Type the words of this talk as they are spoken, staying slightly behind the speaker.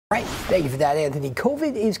Right. Thank you for that, Anthony.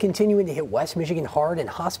 COVID is continuing to hit West Michigan hard, and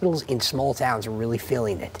hospitals in small towns are really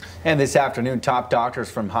feeling it. And this afternoon, top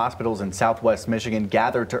doctors from hospitals in Southwest Michigan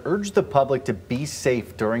gathered to urge the public to be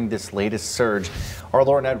safe during this latest surge. Our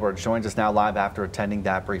Lauren Edwards joins us now live after attending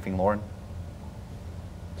that briefing. Lauren.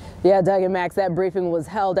 Yeah, Doug and Max, that briefing was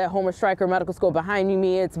held at Homer Stryker Medical School behind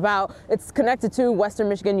me. It's connected to Western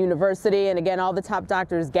Michigan University, and again, all the top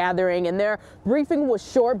doctors gathering, and their briefing was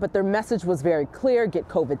short, but their message was very clear. Get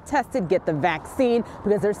COVID tested, get the vaccine,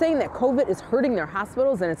 because they're saying that COVID is hurting their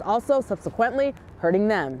hospitals, and it's also subsequently hurting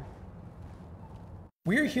them.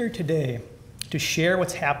 We're here today to share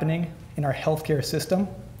what's happening in our healthcare system,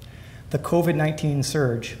 the COVID-19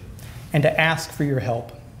 surge, and to ask for your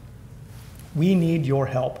help. We need your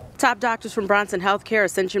help. Top doctors from Bronson Healthcare,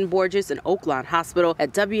 Ascension Borges, and Oaklawn Hospital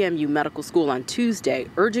at WMU Medical School on Tuesday,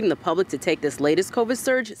 urging the public to take this latest COVID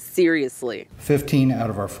surge seriously. 15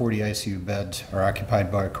 out of our 40 ICU beds are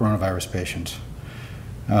occupied by coronavirus patients.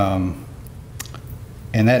 And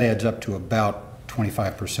that adds up to about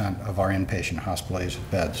 25% of our inpatient hospitalized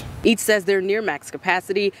beds. Each says they're near max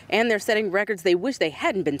capacity, and they're setting records they wish they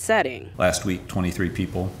hadn't been setting. Last week, 23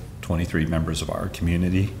 people, 23 members of our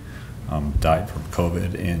community died from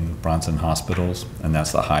COVID in Bronson hospitals, and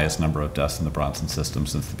that's the highest number of deaths in the Bronson system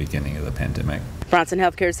since the beginning of the pandemic. Bronson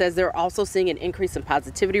Healthcare says they're also seeing an increase in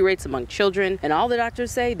positivity rates among children, and all the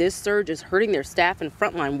doctors say this surge is hurting their staff and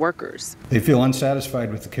frontline workers. They feel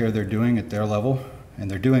unsatisfied with the care they're doing at their level,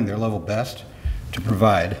 and they're doing their level best to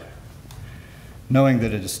provide, knowing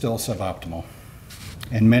that it is still suboptimal.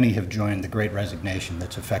 And many have joined the great resignation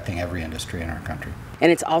that's affecting every industry in our country.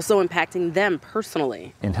 And it's also impacting them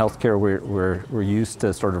personally. In healthcare, we're used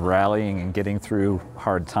to sort of rallying and getting through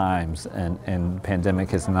hard times, and pandemic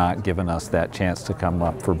has not given us that chance to come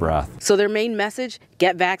up for breath. So their main message,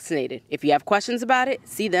 get vaccinated. If you have questions about it,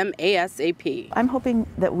 see them ASAP. I'm hoping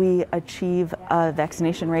that we achieve a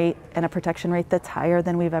vaccination rate and a protection rate that's higher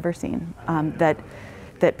than we've ever seen.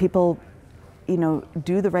 That people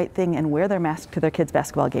do the right thing and wear their mask to their kids'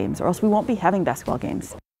 basketball games, or else we won't be having basketball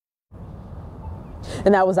games.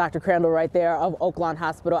 And that was Dr. Crandall right there of Oaklawn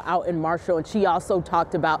Hospital out in Marshall, and she also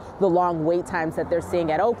talked about the long wait times that they're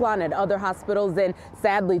seeing at Oaklawn and other hospitals, and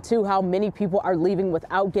sadly too how many people are leaving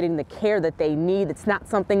without getting the care that they need. It's not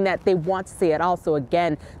something that they want to see at all. So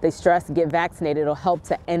again, they stress get vaccinated. It'll help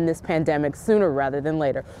to end this pandemic sooner rather than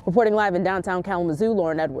later. Reporting live in downtown Kalamazoo,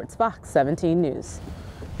 Lauren Edwards, Fox 17 News.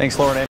 Thanks, Lauren.